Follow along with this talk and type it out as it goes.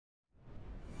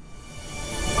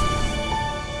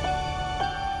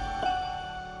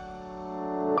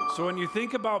So when you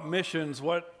think about missions,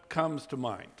 what comes to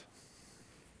mind?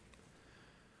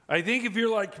 I think if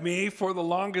you're like me, for the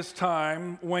longest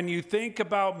time, when you think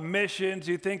about missions,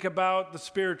 you think about the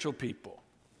spiritual people,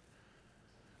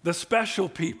 the special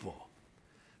people,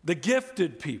 the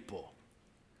gifted people.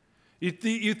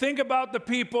 You think about the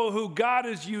people who God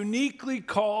has uniquely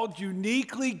called,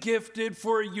 uniquely gifted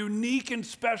for a unique and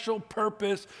special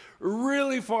purpose,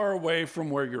 really far away from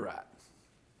where you're at.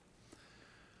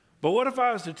 But what if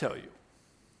I was to tell you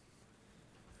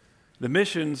the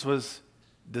missions was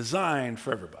designed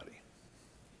for everybody?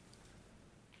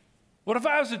 What if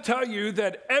I was to tell you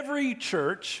that every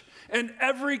church and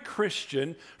every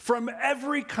Christian from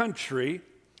every country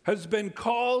has been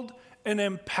called and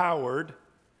empowered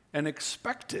and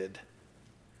expected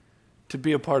to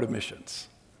be a part of missions?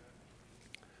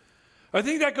 I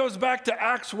think that goes back to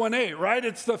Acts 1:8, right?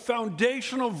 It's the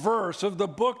foundational verse of the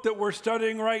book that we're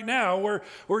studying right now,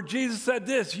 where Jesus said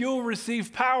this: "You'll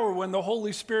receive power when the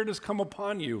Holy Spirit has come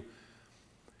upon you.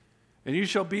 And you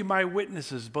shall be my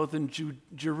witnesses both in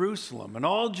Jerusalem and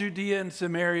all Judea and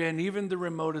Samaria and even the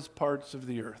remotest parts of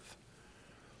the earth."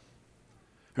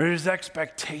 There's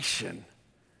expectation.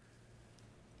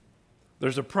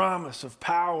 There's a promise of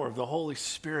power of the Holy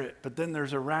Spirit, but then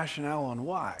there's a rationale on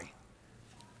why.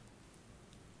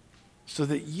 So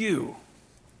that you,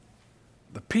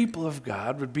 the people of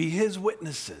God, would be his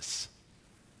witnesses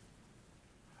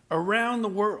around the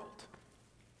world.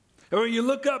 And when you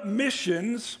look up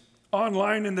missions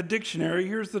online in the dictionary,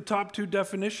 here's the top 2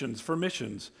 definitions for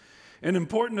missions: an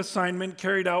important assignment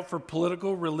carried out for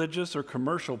political, religious, or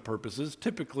commercial purposes,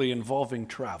 typically involving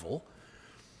travel.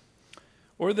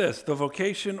 Or this: the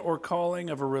vocation or calling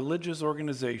of a religious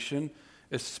organization,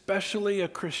 especially a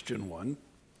Christian one,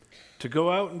 to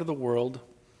go out into the world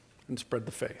and spread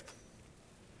the faith.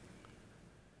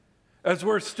 As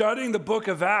we're studying the book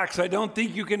of Acts, I don't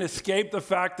think you can escape the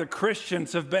fact that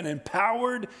Christians have been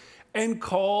empowered and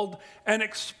called and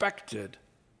expected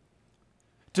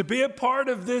to be a part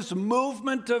of this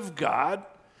movement of God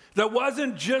that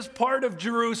wasn't just part of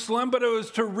Jerusalem, but it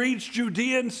was to reach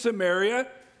Judea and Samaria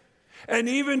and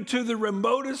even to the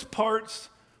remotest parts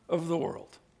of the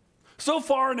world. So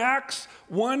far in Acts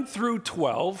 1 through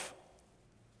 12,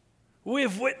 we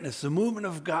have witnessed the movement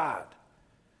of God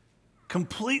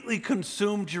completely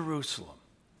consume Jerusalem,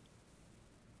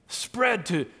 spread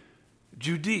to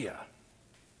Judea,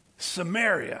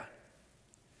 Samaria,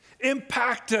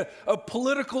 impact a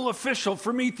political official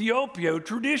from Ethiopia, who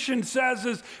tradition says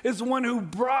is the one who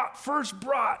first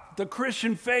brought the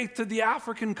Christian faith to the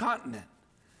African continent.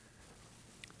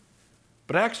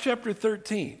 But Acts chapter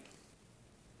 13,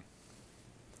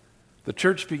 the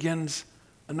church begins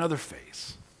another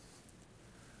phase,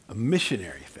 a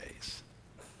missionary phase,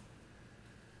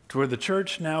 to where the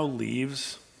church now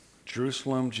leaves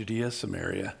Jerusalem, Judea,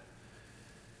 Samaria,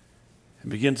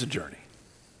 and begins a journey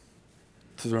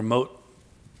to the remote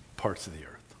parts of the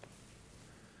earth.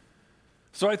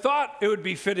 So I thought it would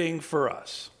be fitting for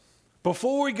us,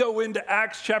 before we go into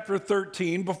Acts chapter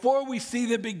 13, before we see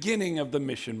the beginning of the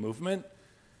mission movement,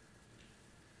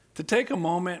 to take a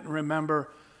moment and remember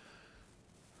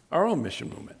our own mission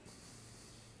movement.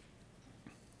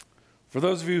 For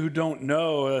those of you who don't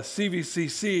know,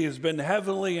 CVCC has been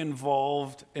heavily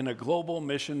involved in a global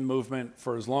mission movement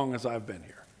for as long as I've been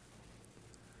here.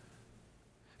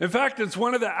 In fact, it's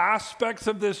one of the aspects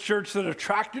of this church that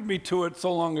attracted me to it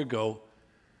so long ago,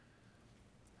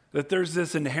 that there's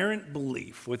this inherent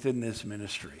belief within this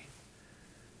ministry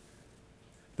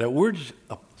that we're just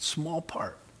a small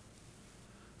part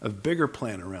of a bigger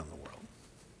plan around the world.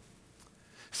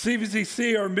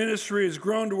 CVCC, our ministry, has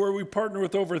grown to where we partner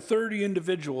with over 30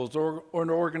 individuals or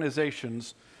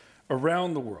organizations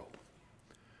around the world,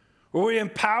 where we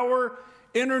empower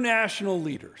international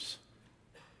leaders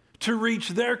to reach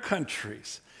their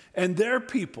countries and their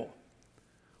people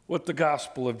with the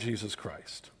gospel of Jesus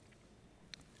Christ.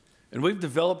 And we've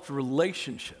developed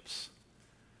relationships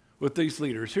with these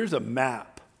leaders. Here's a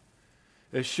map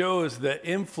that shows the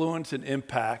influence and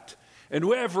impact. And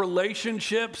we have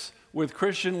relationships with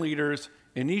Christian leaders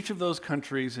in each of those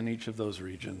countries, in each of those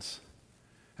regions.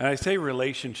 And I say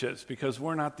relationships because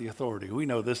we're not the authority. We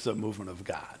know this is a movement of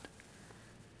God.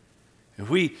 And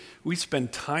we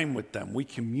spend time with them. We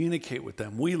communicate with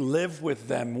them. We live with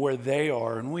them where they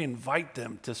are, and we invite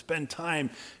them to spend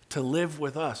time to live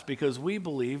with us because we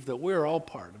believe that we're all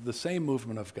part of the same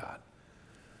movement of God.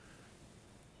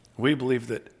 We believe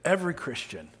that every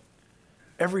Christian,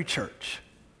 every church,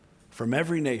 from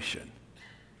every nation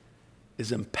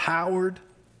is empowered,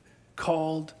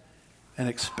 called, and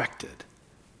expected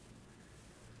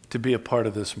to be a part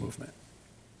of this movement.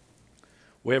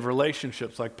 We have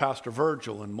relationships like Pastor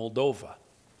Virgil in Moldova,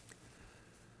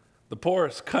 the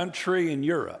poorest country in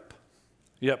Europe.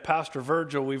 Yet Pastor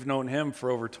Virgil, we've known him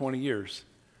for over 20 years.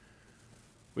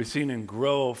 We've seen him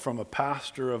grow from a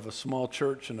pastor of a small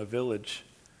church in a village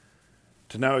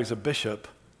to now he's a bishop.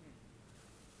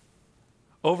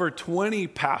 Over 20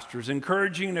 pastors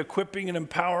encouraging, equipping, and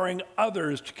empowering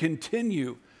others to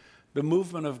continue the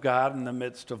movement of God in the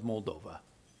midst of Moldova.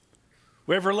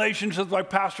 We have relationships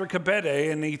like Pastor Kabede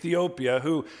in Ethiopia,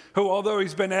 who although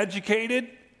he's been educated,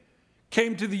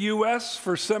 came to the U.S.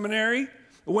 for seminary,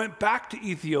 went back to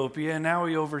Ethiopia, and now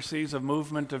he oversees a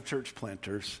movement of church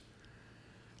planters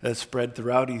that spread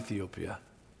throughout Ethiopia.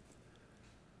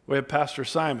 We have Pastor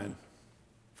Simon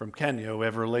from Kenya. We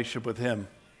have a relationship with him,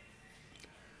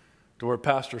 to where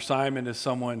Pastor Simon is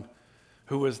someone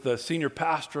who was the senior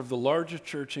pastor of the largest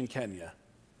church in Kenya,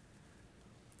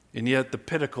 and yet the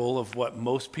pinnacle of what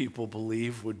most people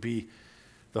believe would be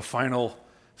the final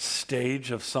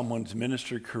stage of someone's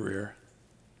ministry career.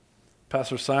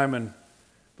 Pastor Simon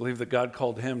believed that God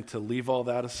called him to leave all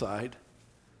that aside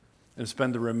and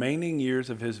spend the remaining years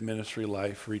of his ministry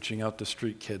life reaching out to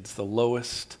street kids, the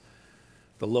lowest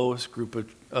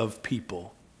group of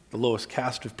people, the lowest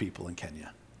caste of people in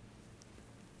Kenya.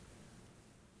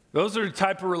 Those are the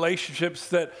type of relationships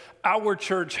that our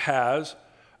church has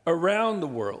around the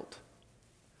world.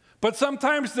 But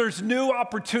sometimes there's new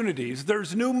opportunities,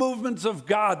 there's new movements of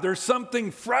God, there's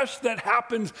something fresh that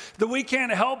happens that we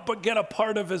can't help but get a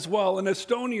part of as well. And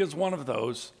Estonia is one of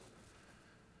those.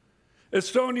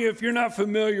 Estonia, if you're not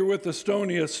familiar with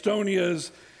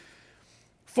Estonia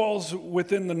falls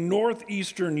within the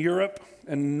northeastern Europe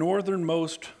and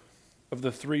northernmost of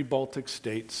the 3 Baltic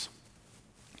states.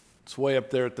 It's way up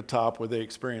there at the top where they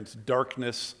experience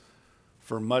darkness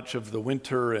for much of the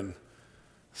winter and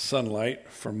sunlight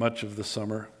for much of the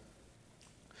summer.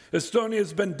 Estonia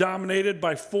has been dominated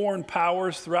by foreign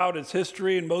powers throughout its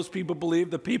history, and most people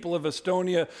believe the people of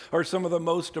Estonia are some of the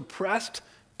most oppressed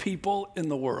people in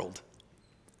the world.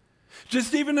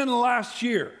 Just even in the last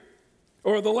year,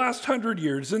 or the last 100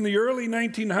 years, in the early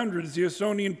 1900s, the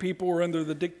Estonian people were under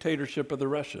the dictatorship of the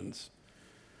Russians,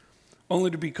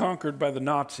 only to be conquered by the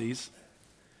Nazis,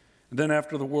 and then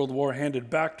after the World War, handed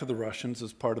back to the Russians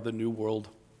as part of the New World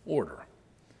Order.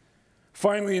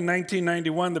 Finally, in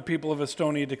 1991, the people of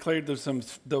Estonia declared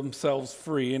themselves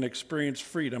free and experienced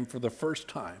freedom for the first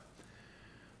time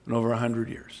in over 100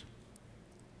 years.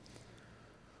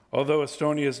 Although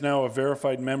Estonia is now a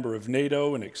verified member of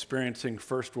NATO and experiencing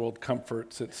first world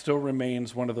comforts, it still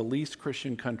remains one of the least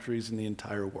Christian countries in the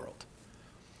entire world.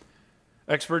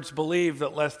 Experts believe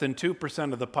that less than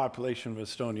 2% of the population of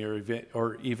Estonia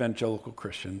are evangelical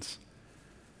Christians,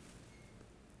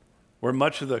 where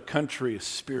much of the country is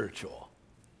spiritual.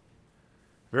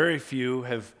 Very few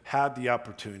have had the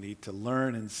opportunity to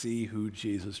learn and see who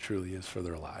Jesus truly is for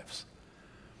their lives.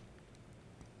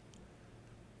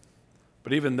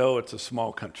 But even though it's a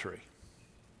small country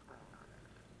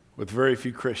with very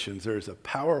few Christians, there is a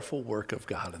powerful work of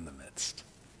God in the midst.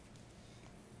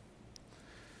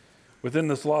 Within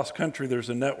this lost country, there's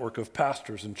a network of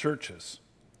pastors and churches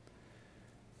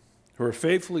who are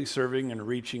faithfully serving and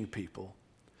reaching people.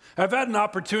 I've had an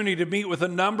opportunity to meet with a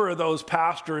number of those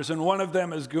pastors, and one of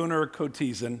them is Gunnar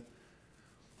Kotizen.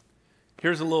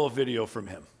 Here's a little video from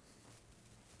him.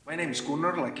 My name is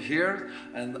Gunnar, like here,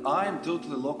 and I'm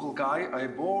totally local guy. I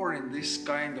born in this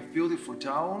kind of beautiful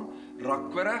town,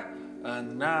 Rakvere,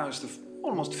 and now it's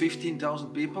almost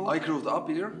 15,000 people. I grew up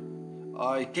here.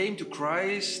 I came to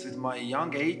Christ at my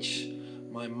young age.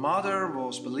 My mother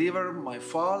was believer. My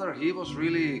father, he was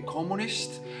really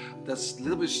communist. That's a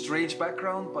little bit strange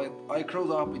background, but I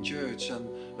grew up in church. And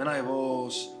when I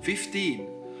was 15,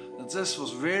 and this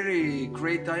was very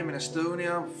great time in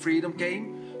Estonia. Freedom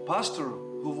came. Pastor,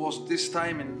 who was this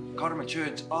time in Carmel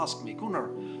Church, asked me,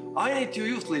 Gunnar, I need your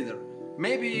youth leader.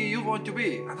 Maybe you want to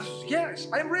be? And I said, yes,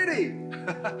 I'm ready.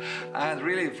 And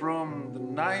really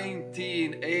from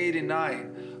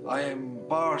 1989, I am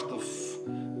part of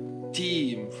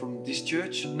team from this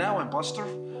church. Now I'm pastor,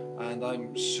 and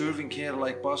I'm serving here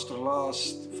like pastor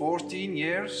last 14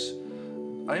 years.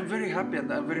 I'm very happy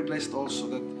and I'm very blessed also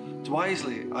that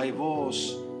twicely I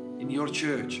was in your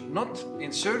church, not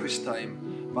in service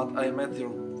time, but I met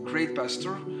your great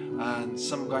pastor and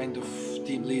some kind of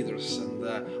team leaders, and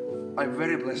I'm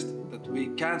very blessed that we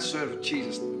can serve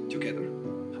Jesus together.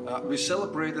 We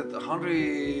celebrated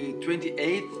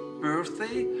 128th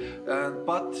birthday,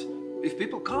 but if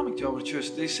people coming to our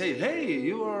church, they say, hey,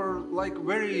 you are like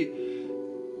very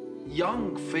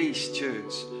young face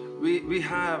church. we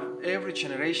have every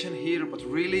generation here, but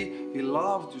really we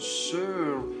love to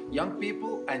serve young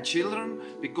people and children,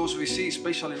 because we see,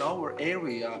 especially in our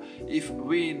area, if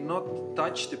we not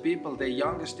touch the people the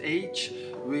youngest age,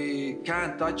 we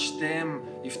can't touch them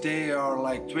if they are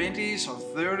like 20s or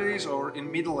 30s or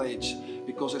in middle age,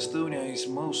 because Estonia is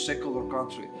most secular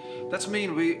country. That's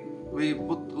mean we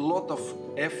put a lot of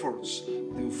efforts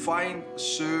to find,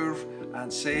 serve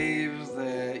and save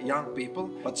the young people.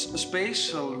 But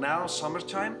special now,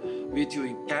 summertime, we're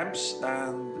doing camps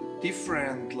and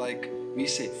different, like we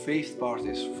say, faith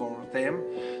parties for them.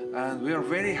 And we are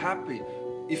very happy.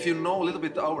 If you know a little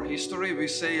bit our history, we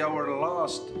say our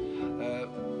last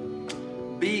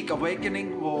big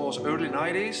awakening was early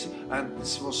 90s, and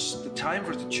this was the time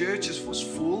where the churches was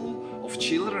full of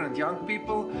children and young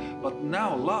people. But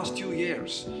now, last 2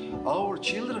 years, our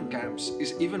children camps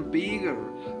is even bigger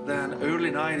than early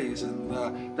 90s,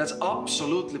 and that's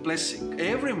absolutely blessing.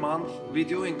 Every month we're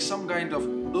doing some kind of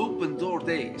open door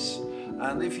days,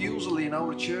 and if usually in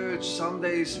our church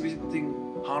Sundays we think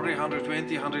 100,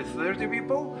 120, 130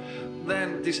 people,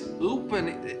 then this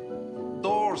open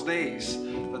doors days,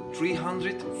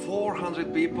 300,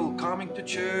 400 people coming to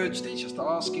church, they just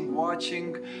asking,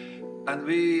 watching, and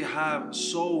we have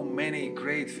so many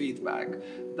great feedback.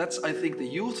 That's, I think, the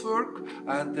youth work,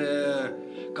 and the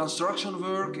construction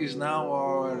work is now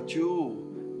our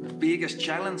two biggest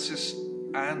challenges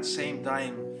and same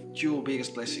time two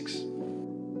biggest blessings.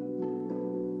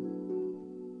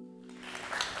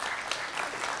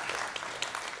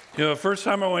 You know, the first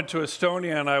time I went to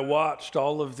Estonia and I watched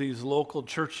all of these local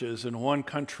churches in one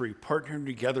country partnering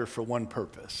together for one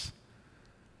purpose.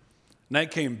 And I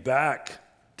came back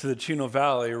to the Chino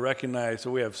Valley and recognized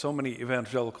that we have so many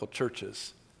evangelical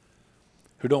churches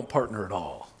who don't partner at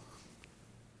all.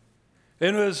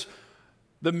 And it was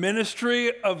the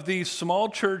ministry of these small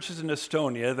churches in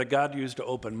Estonia that God used to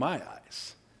open my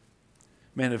eyes.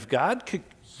 Man, if God could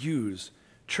use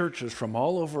churches from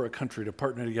all over a country to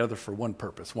partner together for one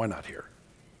purpose, why not here?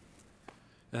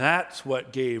 And that's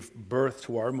what gave birth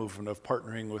to our movement of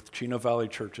partnering with Chino Valley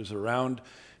churches around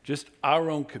just our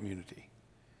own community,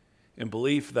 in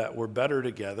belief that we're better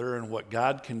together, and what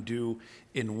God can do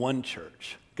in one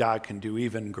church, God can do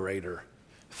even greater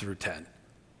through 10.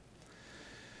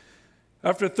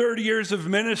 After 30 years of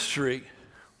ministry,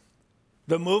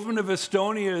 the movement of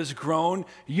Estonia has grown.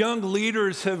 Young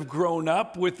leaders have grown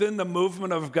up within the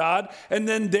movement of God, and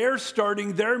then they're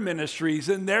starting their ministries,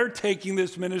 and they're taking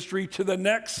this ministry to the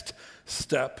next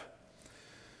step.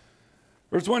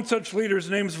 There's one such leader, his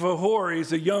name's Vahor.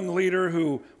 He's a young leader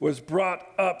who was brought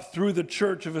up through the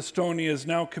Church of Estonia, is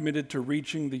now committed to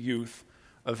reaching the youth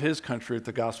of his country with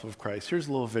the gospel of Christ. Here's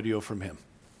a little video from him.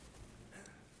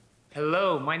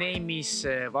 Hello, my name is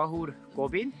Vahur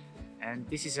Gobin, and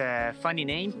this is a funny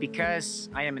name because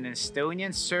I am an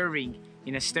Estonian serving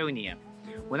in Estonia.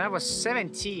 When I was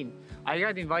 17, I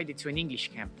got invited to an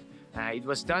English camp. It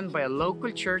was done by a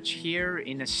local church here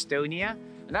in Estonia,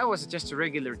 and I was just a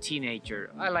regular teenager.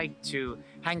 I like to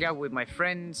hang out with my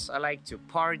friends, I like to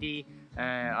party,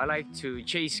 I like to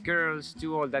chase girls,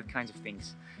 do all that kinds of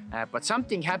things. But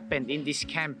something happened in this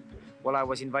camp while I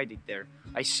was invited there.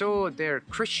 I saw their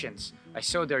Christians, I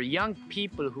saw their young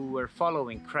people who were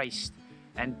following Christ,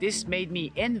 and this made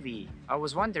me envy. I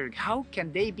was wondering, how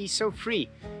can they be so free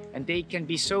and they can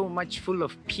be so much full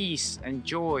of peace and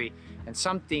joy and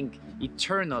something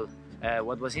eternal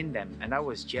what was in them? And I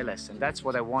was jealous, and that's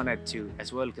what I wanted to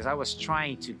as well, because I was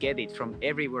trying to get it from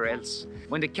everywhere else.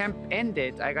 When the camp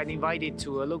ended, I got invited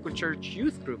to a local church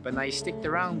youth group, and I stuck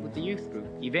around with the youth group.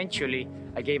 Eventually,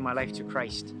 I gave my life to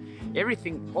Christ.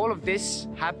 All of this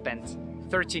happened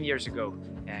 13 years ago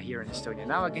here in Estonia.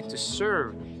 Now I get to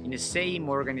serve in the same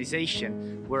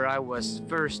organization where I was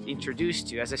first introduced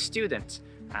to as a student.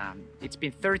 It's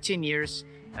been 13 years.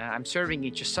 I'm serving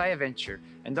in Josiah Venture,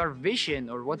 and our vision,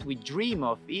 or what we dream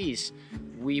of, is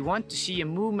we want to see a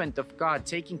movement of God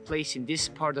taking place in this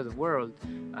part of the world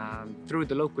through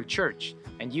the local church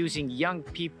and using young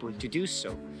people to do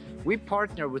so. We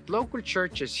partner with local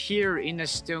churches here in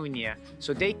Estonia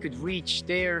so they could reach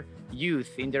their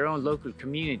youth in their own local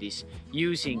communities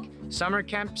using summer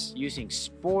camps, using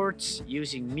sports,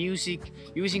 using music,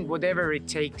 using whatever it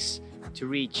takes to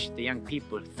reach the young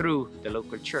people through the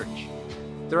local church.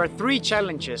 There are 3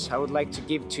 challenges I would like to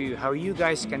give to you, how you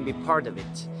guys can be part of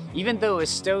it. Even though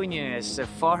Estonia is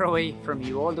far away from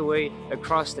you, all the way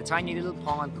across the tiny little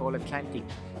pond called Atlantic,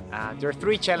 there are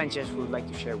 3 challenges we would like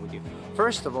to share with you.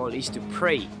 First of all is to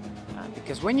pray.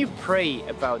 Because when you pray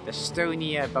about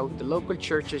Estonia, about the local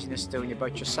churches in Estonia,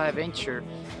 about Josiah Venture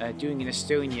doing in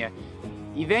Estonia,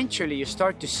 eventually you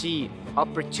start to see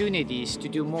opportunities to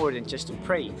do more than just to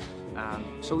pray.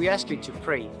 So we ask you to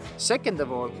pray. Second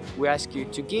of all, we ask you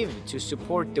to give, to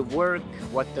support the work,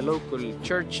 what the local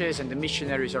churches and the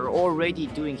missionaries are already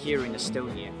doing here in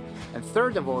Estonia. And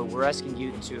third of all, we're asking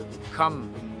you to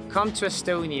come to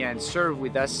Estonia and serve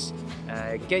with us,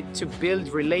 get to build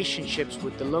relationships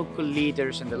with the local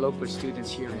leaders and the local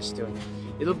students here in Estonia.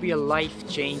 It'll be a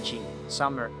life-changing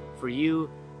summer for you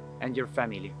and your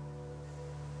family.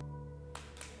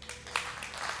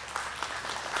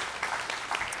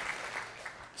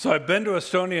 So I've been to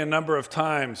Estonia a number of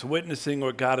times, witnessing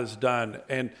what God has done,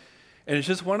 and it's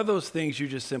just one of those things you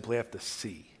just simply have to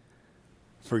see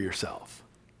for yourself.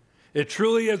 It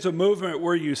truly is a movement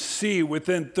where you see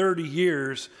within 30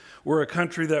 years where a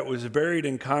country that was buried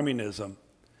in communism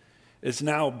is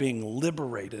now being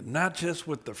liberated, not just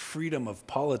with the freedom of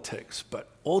politics, but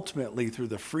ultimately through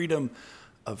the freedom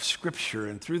of Scripture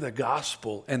and through the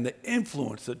gospel and the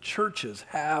influence that churches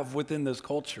have within this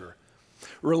culture.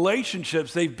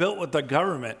 Relationships they've built with the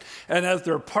government, and as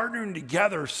they're partnering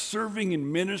together, serving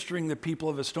and ministering the people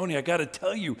of Estonia, I got to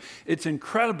tell you, it's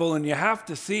incredible, and you have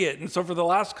to see it. And so for the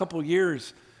last couple of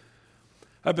years,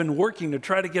 I've been working to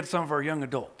try to get some of our young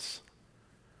adults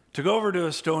to go over to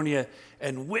Estonia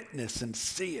and witness and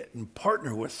see it and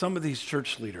partner with some of these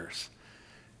church leaders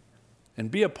and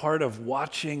be a part of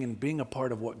watching and being a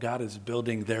part of what God is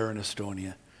building there in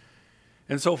Estonia.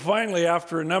 And so finally,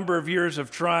 after a number of years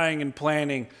of trying and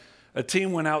planning, a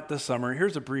team went out this summer.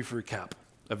 Here's a brief recap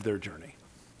of their journey.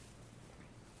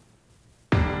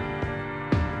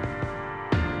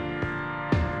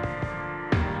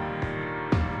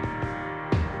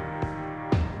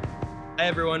 Hi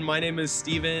everyone, my name is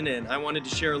Steven, and I wanted to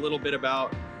share a little bit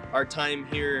about our time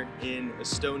here in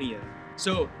Estonia.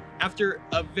 So after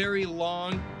a very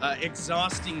long,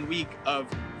 exhausting week of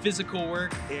physical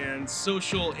work and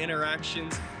social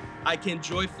interactions, I can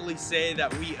joyfully say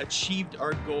that we achieved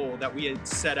our goal that we had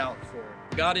set out for.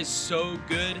 God is so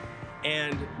good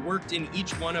and worked in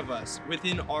each one of us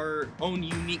within our own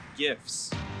unique gifts.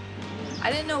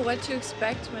 I didn't know what to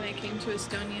expect when I came to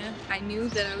Estonia. I knew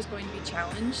that I was going to be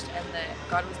challenged and that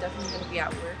God was definitely going to be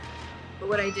at work. But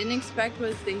what I didn't expect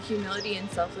was the humility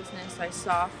and selflessness I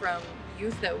saw from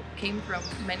youth that came from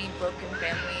many broken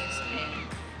families and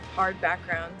hard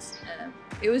backgrounds.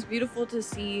 It was beautiful to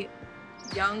see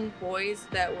young boys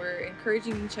that were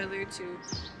encouraging each other to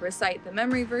recite the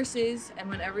memory verses, and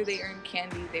whenever they earned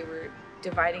candy, they were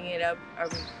dividing it up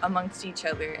amongst each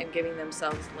other and giving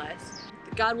themselves less.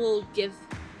 God will give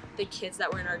the kids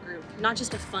that were in our group not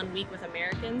just a fun week with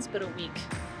Americans, but a week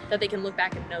that they can look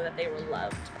back and know that they were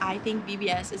loved. I think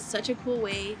VBS is such a cool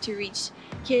way to reach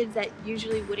kids that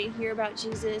usually wouldn't hear about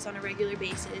Jesus on a regular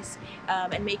basis,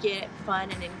 and make it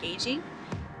fun and engaging.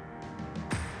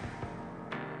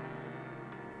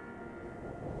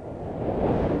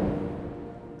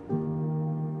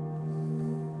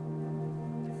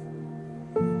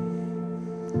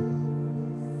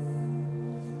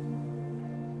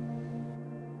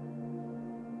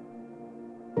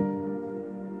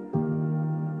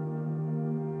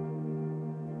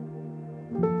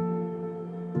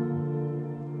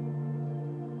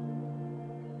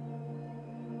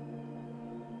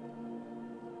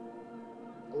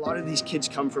 A lot of these kids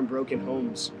come from broken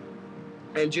homes,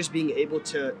 and just being able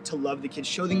to love the kids,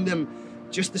 showing them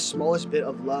just the smallest bit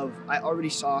of love, I already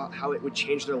saw how it would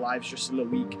change their lives just in the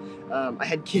week. I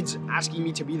had kids asking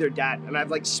me to be their dad, and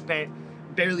I've spent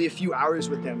barely a few hours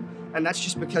with them, and that's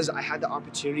just because I had the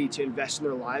opportunity to invest in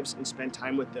their lives and spend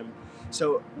time with them.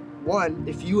 So one,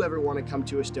 if you ever want to come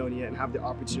to Estonia and have the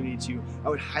opportunity to, I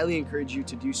would highly encourage you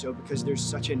to do so, because there's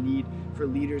such a need for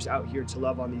leaders out here to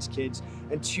love on these kids.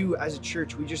 And two, as a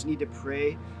church, we just need to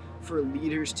pray for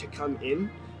leaders to come in,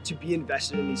 to be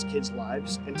invested in these kids'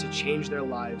 lives and to change their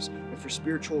lives, and for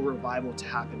spiritual revival to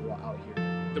happen while out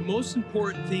here. The most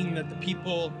important thing that the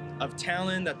people of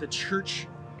Tallinn, that the church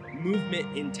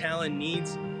movement in Tallinn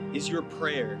needs, is your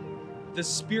prayer. The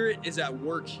Spirit is at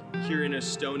work here in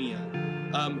Estonia,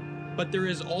 but there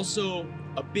is also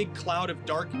a big cloud of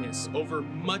darkness over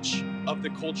much of the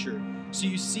culture. So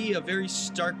you see a very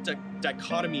stark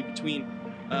dichotomy between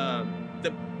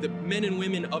the men and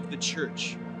women of the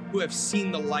church who have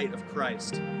seen the light of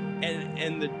Christ,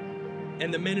 and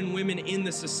the men and women in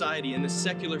the society, in the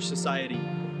secular society,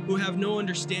 who have no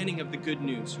understanding of the good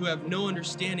news, who have no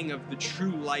understanding of the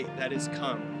true light that has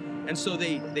come. And so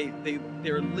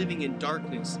they're living in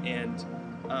darkness and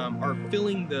are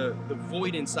filling the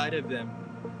void inside of them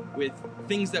with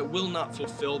things that will not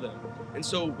fulfill them. And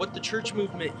so what the church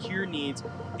movement here needs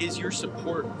is your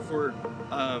support for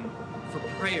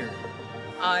prayer.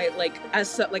 I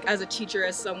as a teacher,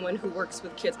 as someone who works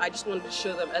with kids, I just wanted to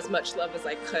show them as much love as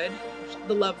I could,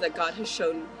 the love that God has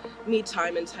shown me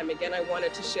time and time again. I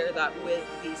wanted to share that with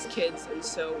these kids, and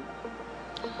so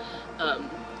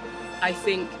I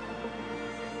think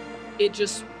it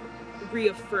just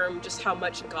reaffirmed just how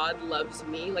much God loves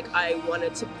me. Like, I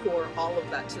wanted to pour all of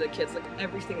that to the kids, like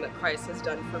everything that Christ has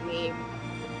done for me.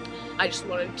 I just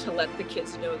wanted to let the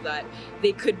kids know that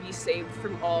they could be saved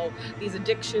from all these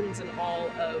addictions and all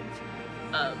of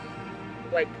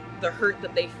like the hurt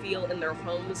that they feel in their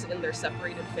homes, in their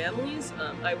separated families.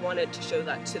 I wanted to show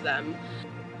that to them.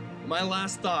 My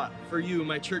last thought for you,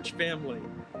 my church family,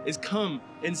 is come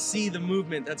and see the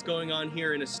movement that's going on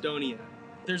here in Estonia.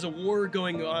 There's a war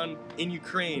going on in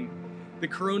Ukraine. The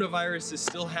coronavirus is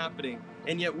still happening,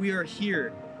 and yet we are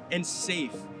here and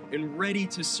safe and ready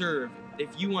to serve.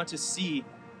 If you want to see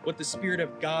what the Spirit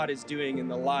of God is doing in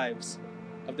the lives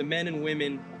of the men and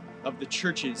women of the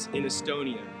churches in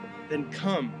Estonia, then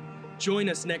come, join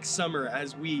us next summer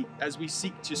as we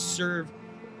seek to serve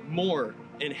more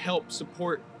and help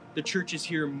support the churches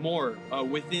here more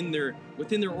within their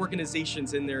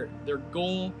organizations and their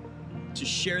goal to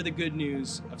share the good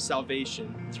news of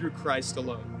salvation through Christ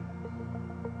alone.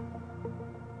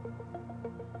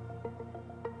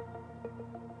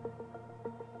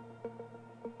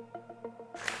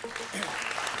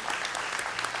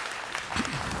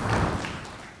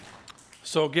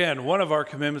 So again, one of our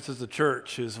commitments as a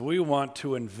church is we want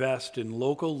to invest in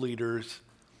local leaders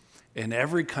in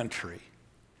every country,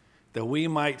 that we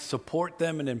might support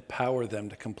them and empower them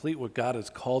to complete what God has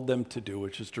called them to do,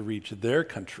 which is to reach their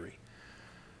country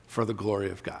for the glory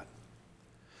of God.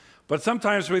 But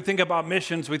sometimes we think about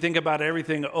missions, we think about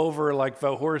everything over, like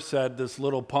Vahur said, this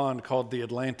little pond called the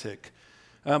Atlantic.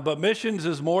 But missions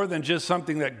is more than just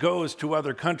something that goes to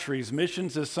other countries.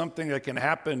 Missions is something that can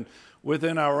happen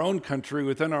within our own country,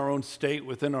 within our own state,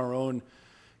 within our own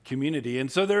community.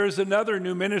 And so there is another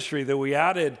new ministry that we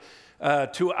added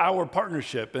to our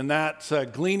partnership, and that's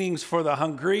Gleanings for the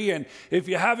Hungry. And if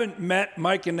you haven't met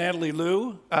Mike and Natalie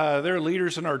Liu, they're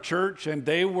leaders in our church, and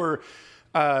they were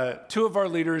two of our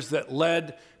leaders that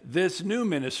led this new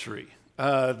ministry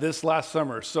this last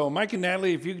summer. So Mike and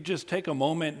Natalie, if you could just take a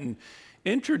moment and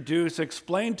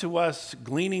explain to us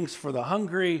Gleanings for the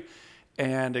Hungry,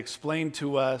 and explain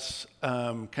to us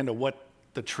kind of what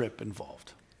the trip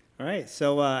involved. All right,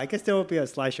 so I guess there will be a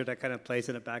slideshow that kind of plays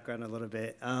in the background a little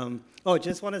bit.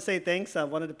 Just want to say thanks.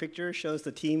 One of the pictures shows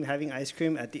the team having ice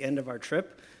cream at the end of our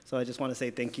trip. So I just want to say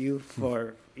thank you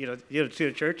for to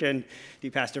the church and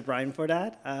to Pastor Brian for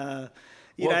that.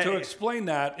 To explain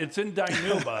that, it's in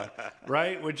Dinuba,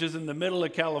 right, which is in the middle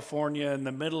of California, in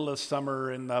the middle of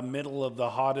summer, in the middle of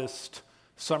the hottest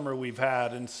summer we've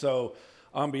had. And so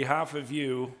on behalf of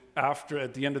you, at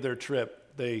the end of their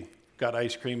trip, they got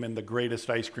ice cream in the greatest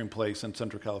ice cream place in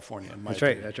Central California.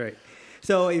 That's right.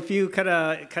 So if you kind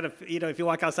of if you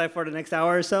walk outside for the next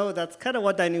hour or so, that's kind of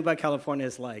what Dinuba, California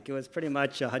is like. It was pretty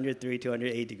much 103 to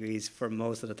 108 degrees for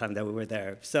most of the time that we were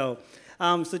there. So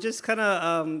just kind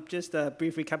of just a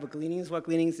brief recap of Gleanings. What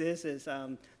Gleanings is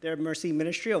they're a mercy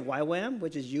ministry of YWAM,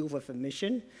 which is Youth with a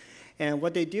Mission. And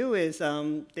what they do is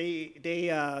so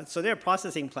they're a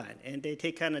processing plant, and they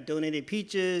take kind of donated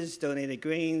peaches, donated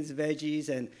grains, veggies,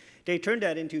 and they turn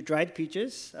that into dried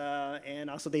peaches, and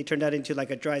also they turn that into like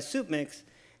a dry soup mix,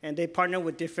 and they partner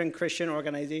with different Christian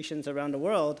organizations around the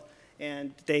world,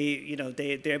 and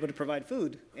they're able to provide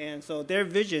food. And so their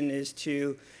vision is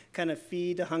to kind of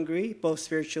feed the hungry, both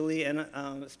spiritually and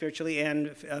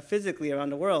physically around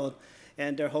the world.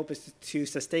 And their hope is to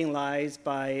sustain lives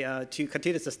to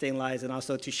continue to sustain lives and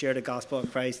also to share the gospel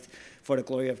of Christ for the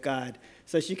glory of God.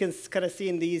 So as you can kind of see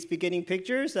in these beginning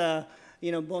pictures,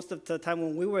 most of the time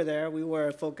when we were there, we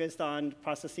were focused on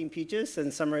processing peaches,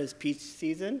 and summer is peach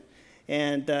season.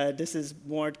 And this is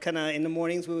more kind of in the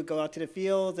mornings we would go out to the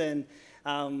fields and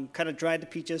kind of dry the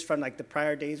peaches from like the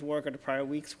prior day's work or the prior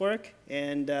week's work.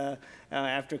 And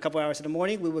after a couple hours in the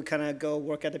morning, we would kind of go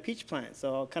work at the peach plant.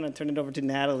 So I'll kind of turn it over to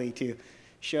Natalie to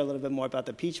share a little bit more about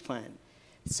the peach plant.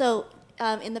 So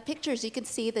in the pictures, you can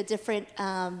see the different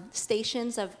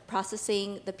stations of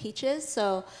processing the peaches.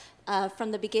 So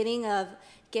from the beginning of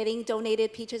getting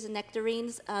donated peaches and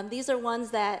nectarines, these are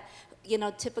ones that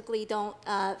typically don't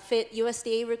fit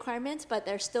USDA requirements, but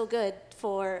they're still good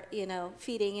for,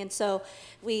 feeding. And so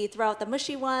we throw out the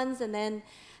mushy ones, and then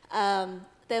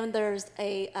there's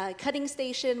a cutting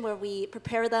station where we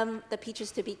prepare the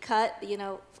peaches to be cut,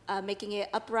 making it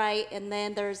upright. And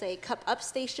then there's a cup up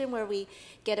station where we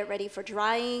get it ready for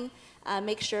drying,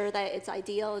 make sure that it's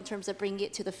ideal in terms of bringing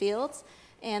it to the fields.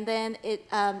 And then it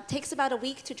takes about a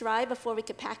week to dry before we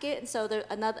could pack it. And so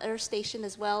another station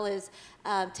as well is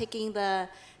taking the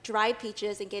dried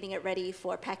peaches and getting it ready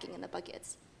for packing in the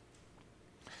buckets.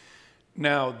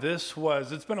 Now,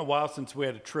 it's been a while since we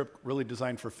had a trip really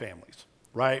designed for families,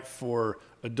 right? For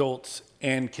adults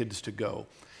and kids to go.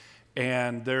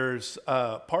 And there's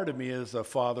part of me as a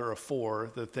father of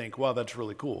 4 that think, wow, that's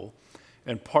really cool.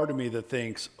 And part of me that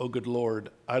thinks, oh, good Lord,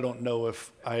 I don't know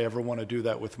if I ever want to do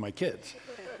that with my kids.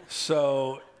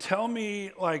 So tell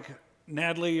me, like,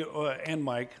 Natalie and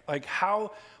Mike, like,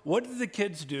 what did the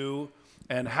kids do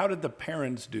and how did the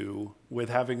parents do with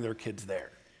having their kids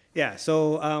there? Yeah,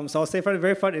 so I'll say from the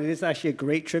very front, it is actually a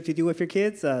great trip to do with your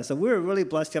kids. So we were really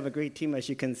blessed to have a great team, as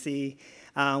you can see.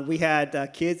 We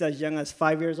had kids as young as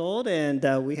 5 years old,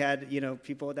 and we had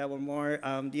people that were more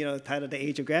tied to the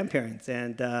age of grandparents.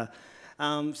 And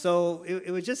so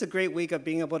it was just a great week of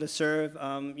being able to serve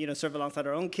alongside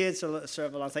our own kids,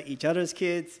 serve alongside each other's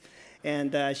kids.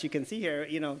 And as you can see here,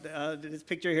 this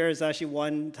picture here is actually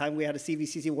one time we had a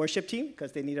CVCC worship team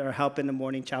because they needed our help in the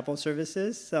morning chapel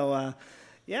services. So.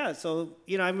 I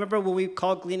remember when we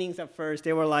called gleanings at first,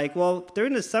 they were like, well,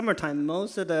 during the summertime,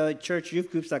 most of the church youth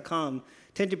groups that come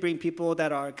tend to bring people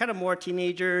that are kind of more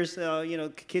teenagers,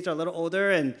 kids are a little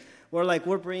older, and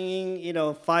we're bringing,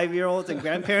 5-year-olds and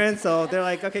grandparents, so they're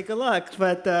like, okay, good luck,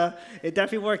 but it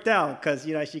definitely worked out, because,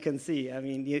 as you can see, I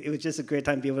mean, it was just a great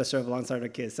time to be able to serve alongside our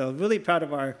kids, so really proud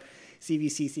of our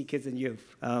CVCC kids and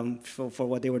youth for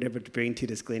what they were able to bring to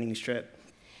this gleaning trip.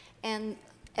 And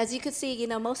as you could see,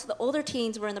 most of the older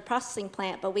teens were in the processing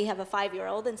plant, but we have a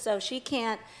 5-year-old, and so she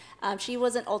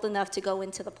wasn't old enough to go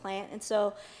into the plant. And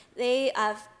so they,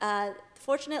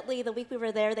 fortunately, the week we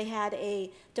were there, they had a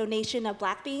donation of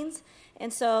black beans.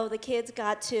 And so the kids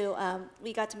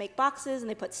we got to make boxes, and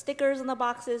they put stickers on the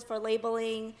boxes for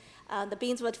labeling. The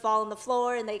beans would fall on the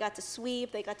floor, and they got to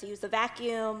sweep, they got to use the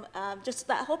vacuum. Just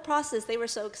that whole process, they were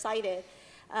so excited.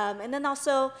 And then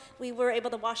also, we were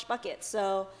able to wash buckets.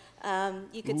 So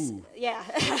you could,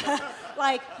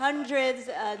 like hundreds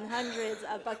and hundreds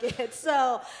of buckets.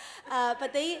 So,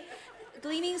 but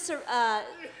Gleanings,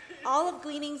 all of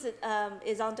Gleanings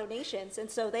is on donations.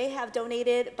 And so they have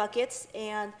donated buckets,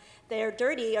 and they're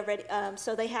dirty already.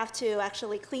 So they have to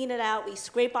actually clean it out. We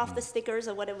scrape off the stickers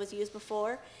of what it was used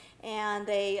before, and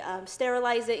they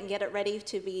sterilize it and get it ready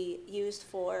to be used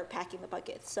for packing the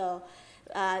buckets. So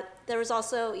there was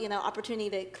also,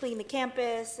 opportunity to clean the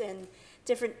campus and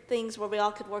different things where we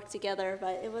all could work together,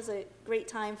 but it was a great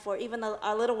time for even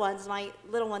our little ones. My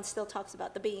little one still talks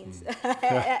about the beans,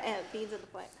 beans in the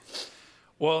plant.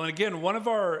 Well, and again, one of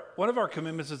our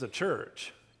commitments as a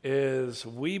church is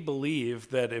we believe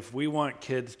that if we want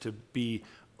kids to be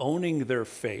owning their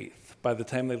faith by the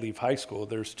time they leave high school,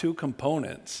 there's 2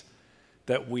 components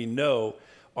that we know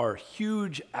are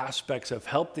huge aspects of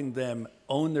helping them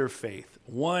own their faith.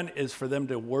 One is for them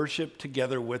to worship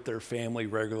together with their family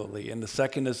regularly, and the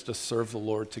second is to serve the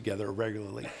Lord together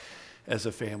regularly as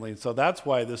a family. And so that's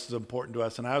why this is important to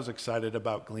us, and I was excited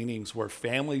about Gleanings, where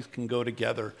families can go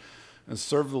together and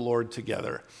serve the Lord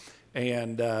together.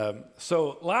 And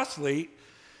so lastly,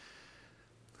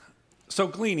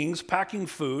 Gleanings, packing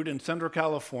food in Central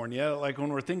California, like when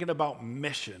we're thinking about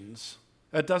missions,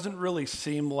 that doesn't really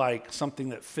seem like something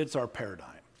that fits our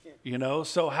paradigm,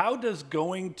 So how does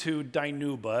going to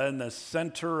Dinuba in the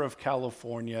center of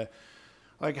California,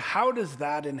 like how does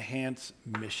that enhance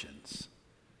missions?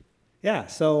 Yeah,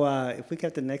 so if we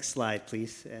get the next slide,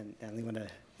 please, and we want to...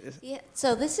 Yeah,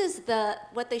 so this is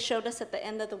what they showed us at the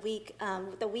end of the week,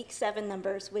 the week 7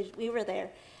 numbers, which we were there.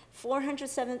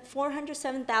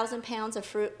 407,000 pounds of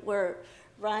fruit were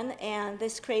run, and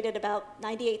this created about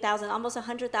 98,000, almost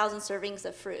 100,000 servings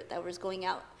of fruit that was going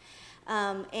out.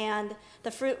 And the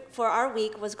fruit for our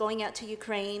week was going out to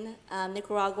Ukraine,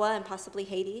 Nicaragua, and possibly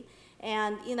Haiti.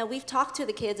 And, we've talked to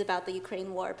the kids about the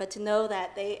Ukraine war, but to know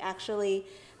that they actually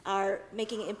are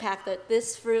making an impact, that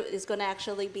this fruit is going to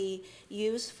actually be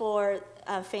used for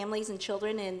families and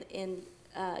children in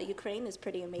Ukraine is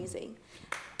pretty amazing.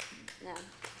 Yeah.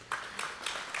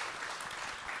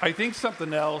 I think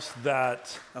something else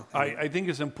that I think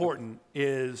is important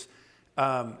is,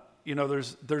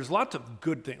 there's lots of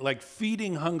good things, like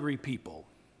feeding hungry people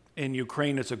in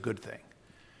Ukraine is a good thing,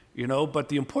 but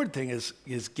the important thing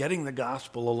is getting the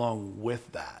gospel along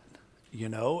with that,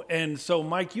 And so,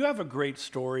 Mike, you have a great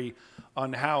story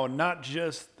on how not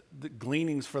just the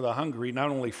Gleanings for the Hungry not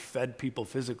only fed people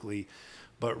physically,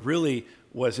 but really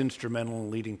was instrumental in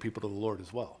leading people to the Lord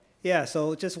as well. Yeah,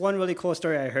 so just one really cool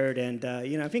story I heard, and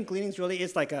I think Gleanings really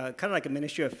is like a kind of like a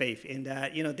ministry of faith in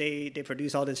that they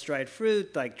produce all this dried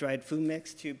fruit, like dried food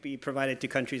mix, to be provided to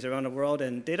countries around the world,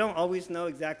 and they don't always know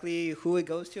exactly who it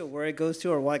goes to, or where it goes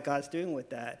to, or what God's doing with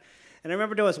that. And I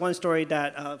remember there was one story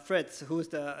that Fritz, who's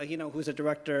the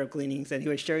director of Gleanings, and he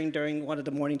was sharing during one of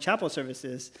the morning chapel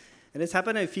services, and this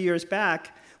happened a few years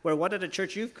back, where one of the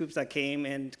church youth groups that came,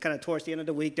 and kind of towards the end of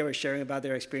the week, they were sharing about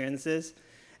their experiences.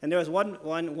 And there was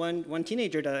one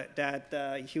teenager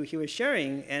that he was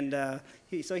sharing, and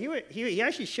he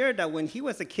actually shared that when he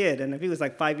was a kid, and if he was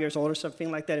like 5 years old or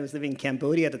something like that, he was living in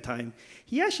Cambodia at the time,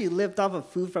 he actually lived off of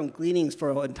food from Gleanings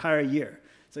for an entire year.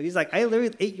 So he's like, I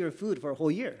literally ate your food for a whole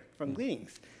year from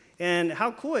Gleanings. And how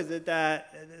cool is it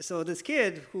that, so this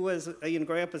kid who was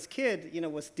growing up as a kid,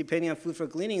 was depending on food for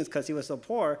Gleanings because he was so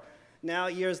poor. Now,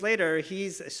 years later,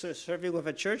 he's serving with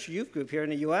a church youth group here in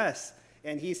the U.S.,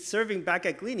 and he's serving back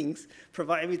at Gleanings.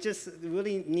 We just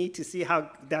really need to see how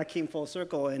that came full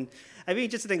circle. And I mean,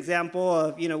 just an example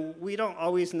of, we don't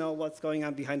always know what's going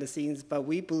on behind the scenes, but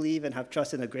we believe and have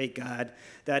trust in a great God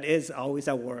that is always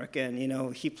at work. And,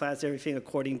 he plans everything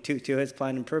according to his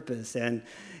plan and purpose. And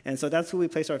so that's who we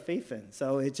place our faith in.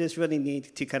 So it just really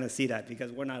need to kind of see that,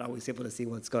 because we're not always able to see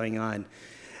what's going on.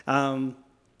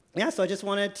 So I just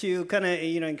wanted to kind of,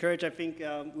 encourage, I think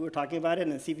we were talking about it,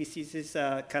 and CBCC is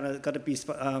kind of going to be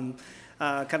kind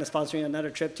of sponsoring another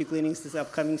trip to Gleanings this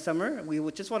upcoming summer. We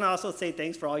would just want to also say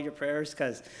thanks for all your prayers,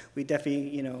 because we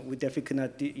definitely could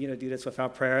not do this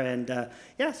without prayer. And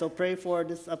so pray for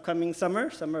this upcoming summer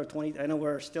of 20, I know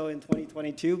we're still in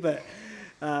 2022, but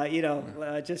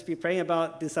just be praying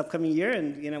about this upcoming year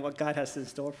and, what God has in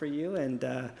store for you. And,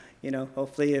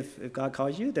 hopefully if God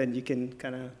calls you, then you can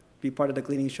kind of be part of the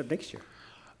Gleanings trip next year.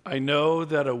 I know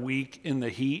that a week in the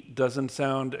heat doesn't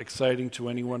sound exciting to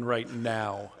anyone right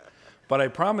now, but I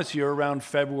promise you around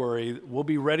February, we'll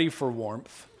be ready for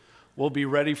warmth. We'll be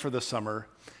ready for the summer.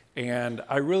 And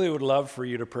I really would love for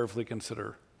you to prayerfully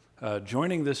consider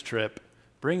joining this trip.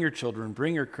 Bring your children,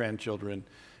 bring your grandchildren,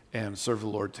 and serve the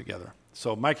Lord together.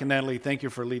 So Mike and Natalie, thank you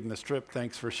for leading this trip.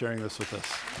 Thanks for sharing this with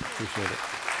us. Appreciate it.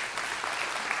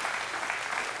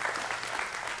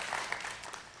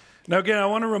 Now, again, I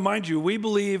want to remind you, we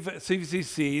believe at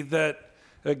CVCC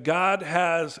that God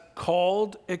has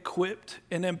called, equipped,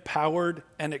 and empowered,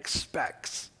 and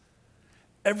expects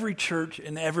every church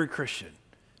and every Christian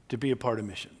to be a part of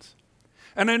missions.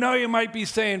 And I know you might be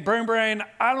saying, Brian,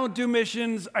 I don't do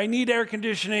missions. I need air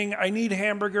conditioning. I need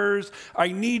hamburgers. I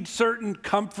need certain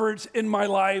comforts in my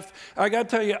life. I got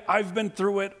to tell you, I've been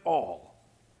through it all.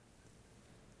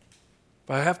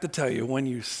 But I have to tell you, when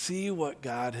you see what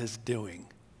God is doing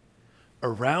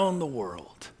around the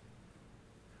world,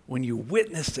 when you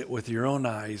witness it with your own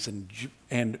eyes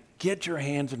and get your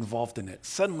hands involved in it,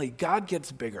 suddenly God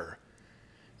gets bigger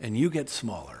and you get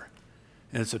smaller.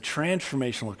 And it's a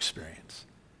transformational experience.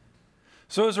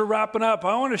 So as we're wrapping up,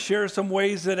 I want to share some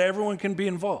ways that everyone can be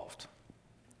involved.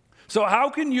 So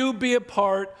how can you be a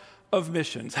part of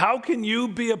missions? How can you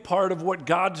be a part of what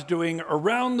God's doing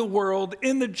around the world,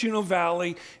 in the Chino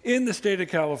Valley, in the state of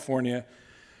California?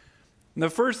 And the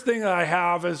first thing that I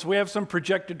have is we have some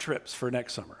projected trips for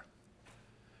next summer.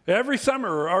 Every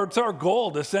summer, it's our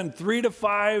goal to send 3 to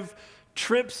 5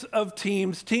 trips of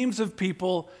teams of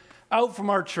people out from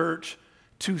our church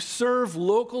to serve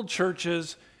local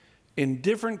churches in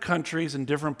different countries and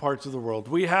different parts of the world.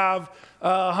 We have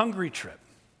a Hungary trip.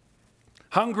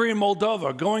 Hungary and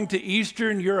Moldova, going to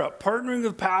Eastern Europe, partnering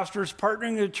with pastors,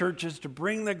 partnering with churches to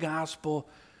bring the gospel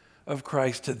of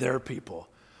Christ to their people.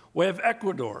 We have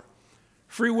Ecuador.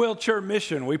 Free Wheelchair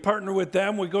Mission, we partner with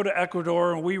them. We go to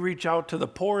Ecuador and we reach out to the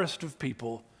poorest of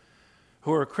people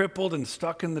who are crippled and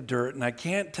stuck in the dirt. And I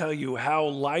can't tell you how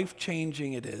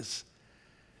life-changing it is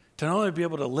to not only be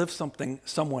able to lift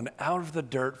someone out of the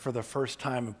dirt for the first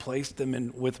time and place them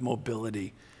in with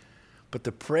mobility, but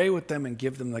to pray with them and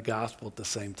give them the gospel at the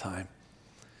same time.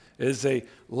 It is a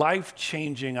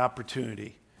life-changing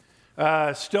opportunity.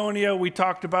 Estonia, we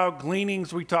talked about.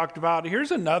 Gleanings, we talked about.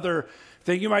 Here's another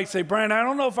thing you might say, Brian, I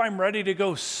don't know if I'm ready to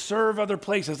go serve other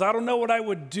places. I don't know what I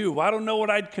would do. I don't know what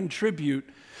I'd contribute.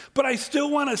 But I still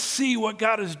want to see what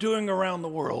God is doing around the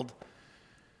world.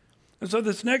 And so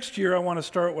this next year, I want to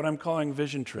start what I'm calling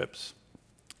vision trips.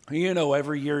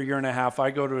 Every year and a half,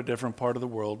 I go to a different part of the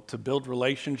world to build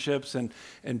relationships and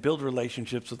build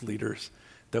relationships with leaders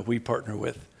that we partner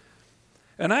with.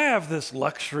 And I have this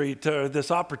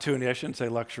opportunity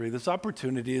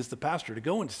as the pastor to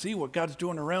go and see what God's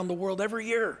doing around the world every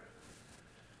year.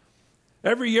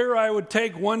 Every year I would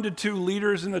take 1 to 2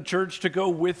 leaders in the church to go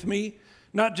with me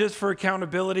Not just for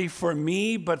accountability for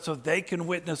me, but so they can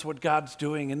witness what God's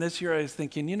doing. And this year I was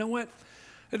thinking, you know what?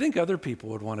 I think other people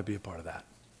would want to be a part of that.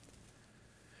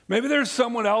 Maybe there's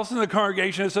someone else in the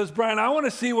congregation that says, Brian, I want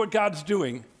to see what God's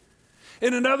doing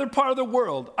in another part of the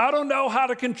world. I don't know how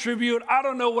to contribute. I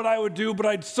don't know what I would do, but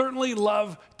I'd certainly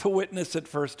love to witness it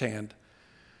firsthand.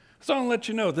 So I'll let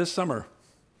you know this summer,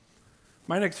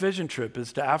 my next vision trip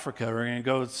is to Africa. We're going to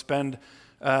go spend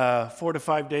 4 to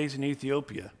 5 days in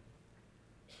Ethiopia,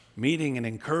 meeting and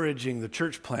encouraging the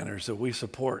church planners that we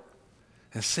support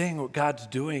and seeing what God's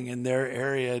doing in their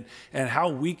area and how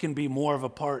we can be more of a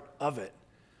part of it.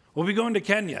 We'll be going to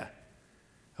Kenya,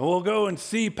 and we'll go and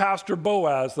see Pastor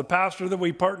Boaz, the pastor that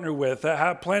we partner with, that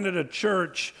have planted a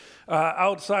church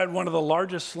outside one of the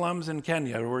largest slums in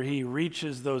Kenya, where he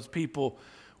reaches those people,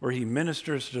 where he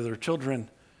ministers to their children.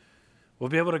 We'll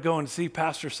be able to go and see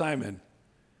Pastor Simon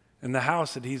in the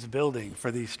house that he's building for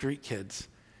these street kids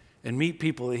and meet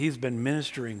people that he's been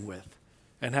ministering with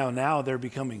and how now they're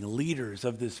becoming leaders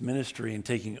of this ministry and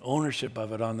taking ownership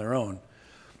of it on their own.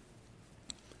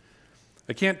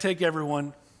 I can't take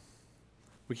everyone.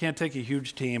 We can't take a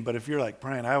huge team, but if you're like,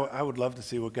 Brian, I would love to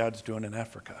see what God's doing in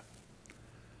Africa.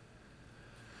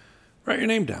 Write your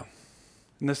name down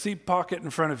in the seat pocket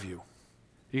in front of you.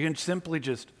 You can simply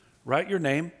just write your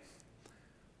name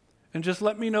and just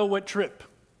let me know what trip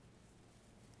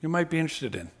you might be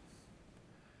interested in.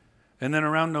 And then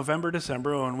around November,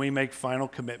 December, when we make final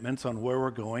commitments on where we're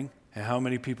going and how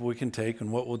many people we can take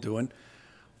and what we're doing,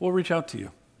 we'll reach out to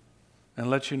you and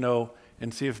let you know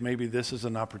and see if maybe this is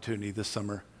an opportunity this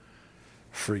summer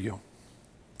for you.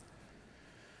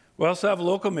 We also have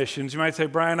local missions. You might say,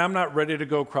 Brian, I'm not ready to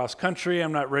go cross country.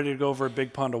 I'm not ready to go over a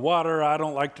big pond of water. I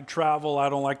don't like to travel. I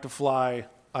don't like to fly.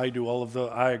 I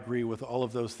agree with all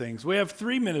of those things. We have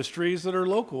 3 ministries that are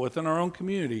local within our own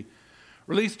community.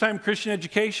 Release Time Christian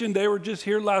Education, they were just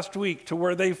here last week to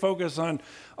where they focus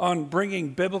on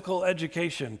bringing biblical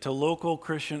education to local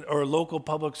Christian or local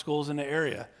public schools in the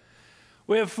area.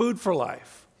 We have Food for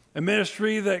Life, a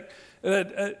ministry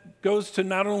that goes to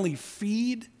not only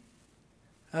feed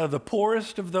the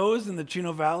poorest of those in the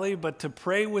Chino Valley, but to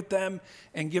pray with them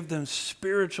and give them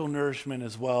spiritual nourishment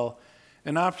as well.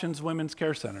 And Options Women's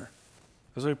Care Center,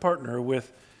 as we partner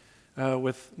with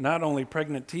not only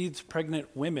pregnant teens, pregnant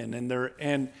women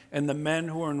and the men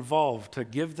who are involved to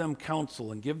give them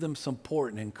counsel and give them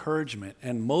support and encouragement,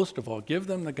 and most of all, give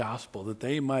them the gospel that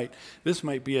this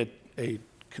might be a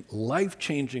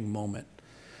life-changing moment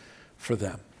for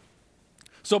them.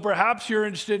 So perhaps you're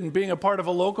interested in being a part of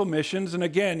a local missions, and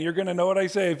again, you're going to know what I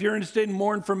say. If you're interested in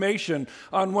more information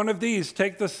on one of these,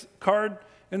 take this card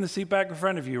in the seat back in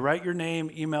front of you. Write your name,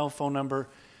 email, phone number,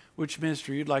 which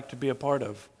ministry you'd like to be a part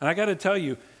of. And I got to tell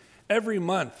you, every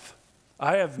month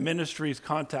I have ministries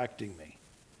contacting me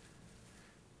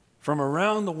from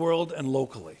around the world and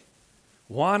locally,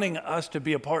 wanting us to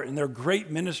be a part, and they're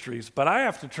great ministries, but I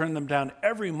have to turn them down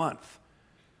every month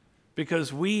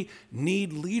because we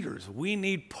need leaders. We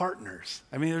need partners.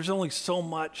 I mean, there's only so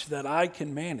much that I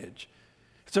can manage.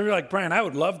 So you're like, Brian, I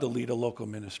would love to lead a local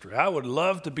ministry. I would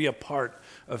love to be a part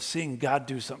of seeing God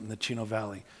do something in the Chino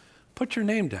Valley. Put your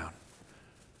name down.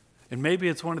 And maybe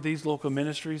it's one of these local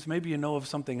ministries. Maybe you know of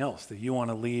something else that you want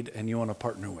to lead and you want to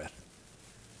partner with.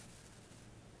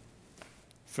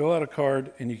 Fill out a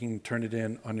card and you can turn it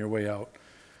in on your way out.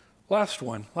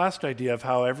 Last idea of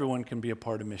how everyone can be a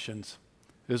part of missions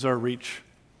is our Reach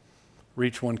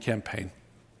One campaign.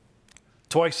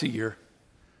 Twice a year,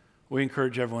 we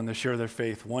encourage everyone to share their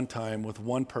faith one time with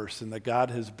one person that God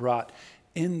has brought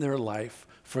in their life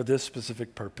for this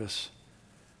specific purpose.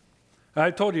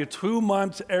 I told you, 2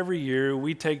 months every year,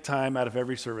 we take time out of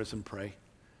every service and pray.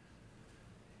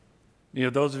 You know,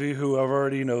 those of you who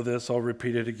already know this, I'll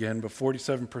repeat it again, but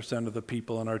 47% of the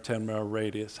people in our 10-mile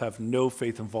radius have no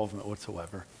faith involvement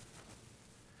whatsoever.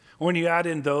 When you add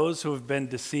in those who have been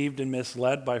deceived and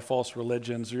misled by false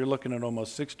religions, you're looking at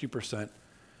almost 60%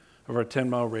 of our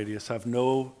 10-mile radius have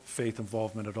no faith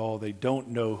involvement at all. They don't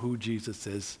know who Jesus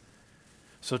is.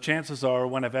 So chances are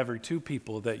 1 of every 2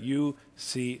 people that you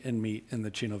see and meet in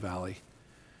the Chino Valley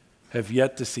have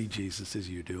yet to see Jesus as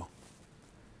you do.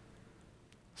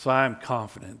 So I am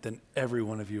confident that every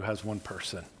one of you has one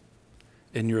person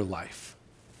in your life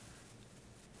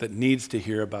that needs to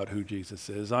hear about who Jesus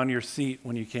is. On your seat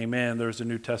when you came in, there's a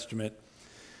New Testament.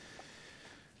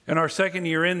 In our second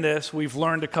year in this, we've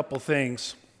learned a couple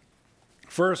things.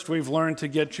 First, we've learned to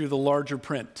get you the larger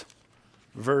print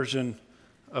version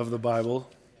of the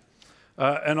Bible.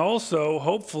 And also,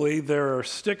 hopefully, there are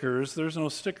stickers. There's no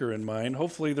sticker in mine.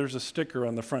 Hopefully, there's a sticker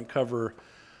on the front cover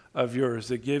of yours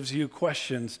that gives you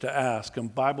questions to ask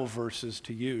and Bible verses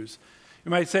to use.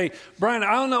 You might say, Brian,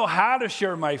 I don't know how to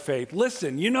share my faith.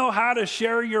 Listen, you know how to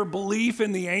share your belief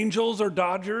in the Angels or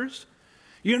Dodgers?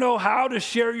 You know how to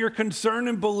share your concern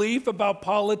and belief about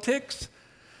politics?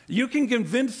 You can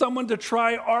convince someone to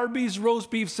try Arby's roast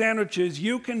beef sandwiches.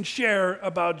 You can share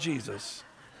about Jesus.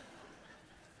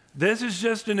 This is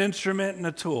just an instrument and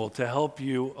a tool to help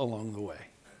you along the way.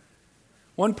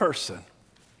 One person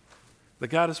that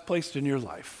God has placed in your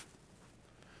life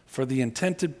for the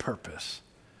intended purpose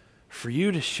for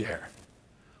you to share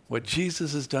what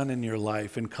Jesus has done in your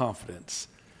life in confidence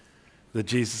that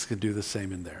Jesus can do the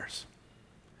same in theirs.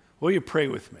 Will you pray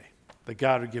with me that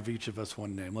God would give each of us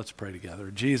one name? Let's pray together.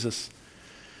 Jesus,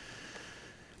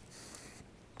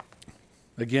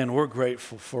 again, we're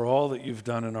grateful for all that you've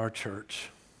done in our church,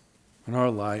 in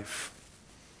our life,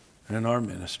 and in our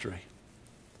ministry.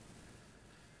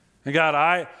 And God,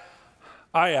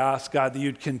 I ask, God, that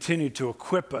you'd continue to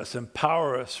equip us,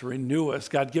 empower us, renew us.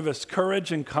 God, give us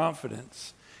courage and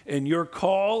confidence in your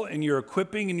call and your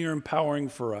equipping and your empowering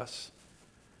for us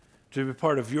to be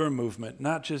part of your movement,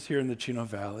 not just here in the Chino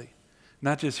Valley,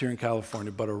 not just here in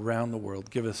California, but around the world.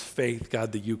 Give us faith,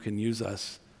 God, that you can use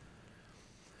us.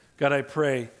 God, I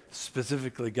pray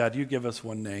specifically, God, you give us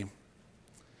one name.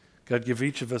 God, give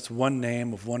each of us one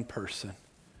name of one person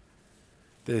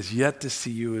that is yet to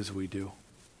see you as we do.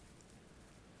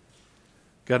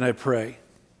 God, I pray,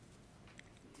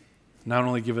 not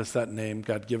only give us that name,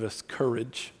 God, give us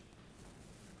courage.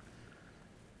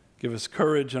 Give us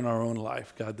courage in our own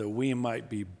life, God, that we might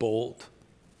be bold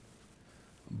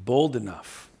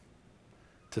enough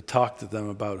to talk to them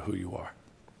about who you are.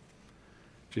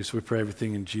 Jesus, we pray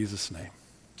everything in Jesus' name.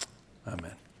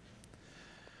 Amen.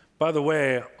 By the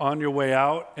way, on your way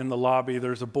out in the lobby,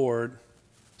 there's a board. It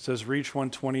says Reach One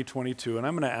 2022. And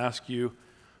I'm going to ask you,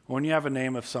 when you have a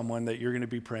name of someone that you're going to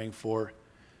be praying for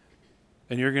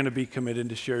and you're going to be committed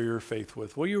to share your faith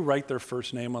with, will you write their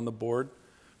first name on the board?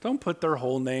 Don't put their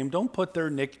whole name. Don't put their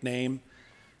nickname.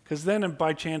 Because then if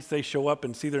by chance they show up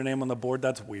and see their name on the board,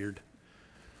 that's weird.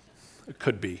 It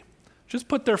could be. Just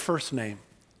put their first name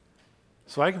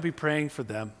so I can be praying for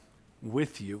them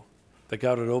with you, that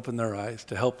God would open their eyes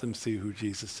to help them see who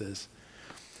Jesus is.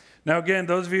 Now again,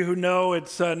 those of you who know,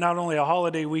 it's not only a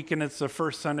holiday weekend, it's the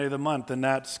first Sunday of the month, and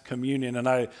that's communion. And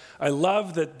I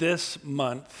love that this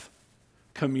month,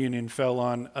 communion fell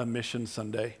on a Mission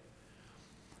Sunday.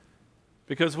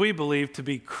 Because we believe to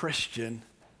be Christian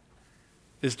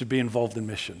is to be involved in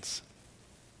missions.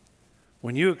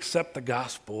 When you accept the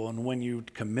gospel and when you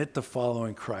commit to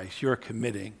following Christ, you're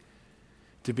committing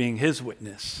to being his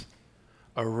witness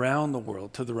around the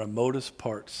world to the remotest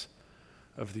parts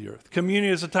of the earth.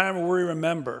 Communion is a time where we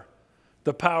remember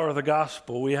the power of the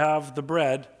gospel. We have the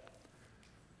bread.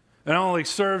 It not only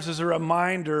serves as a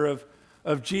reminder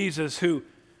of Jesus who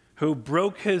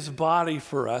broke his body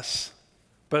for us,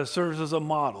 but it serves as a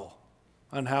model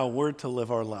on how we're to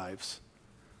live our lives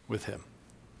with him.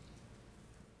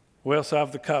 We also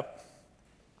have the cup.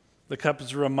 The cup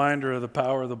is a reminder of the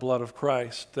power of the blood of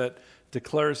Christ that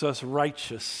declares us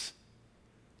righteous,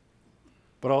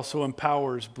 but also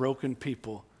empowers broken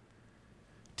people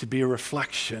to be a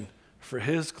reflection for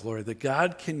his glory, that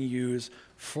God can use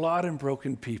flawed and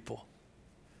broken people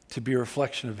to be a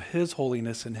reflection of his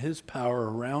holiness and his power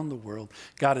around the world.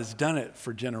 God has done it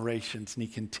for generations, and he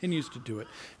continues to do it.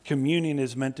 Communion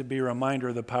is meant to be a reminder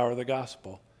of the power of the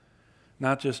gospel,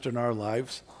 not just in our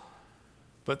lives,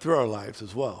 but through our lives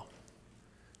as well.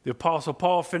 The Apostle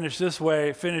Paul finished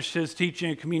his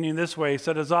teaching of communion this way. He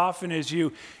said, as often as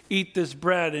you eat this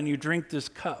bread and you drink this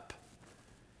cup,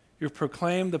 you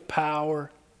proclaim the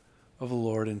power of the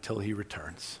Lord until he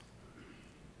returns.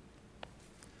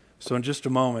 So in just a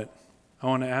moment, I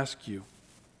want to ask you,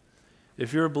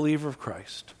 if you're a believer of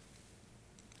Christ,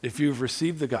 if you've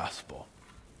received the gospel,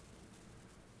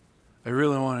 I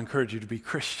really want to encourage you to be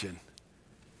Christian,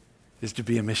 is to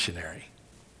be a missionary.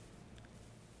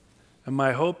 And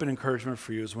my hope and encouragement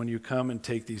for you is when you come and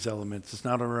take these elements, it's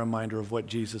not a reminder of what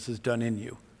Jesus has done in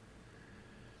you,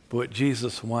 but what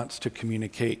Jesus wants to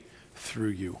communicate through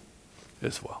you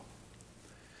as well.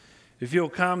 If you'll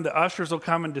come, the ushers will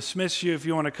come and dismiss you. If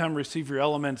you want to come receive your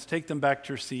elements, take them back to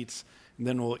your seats, and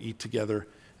then we'll eat together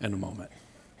in a moment.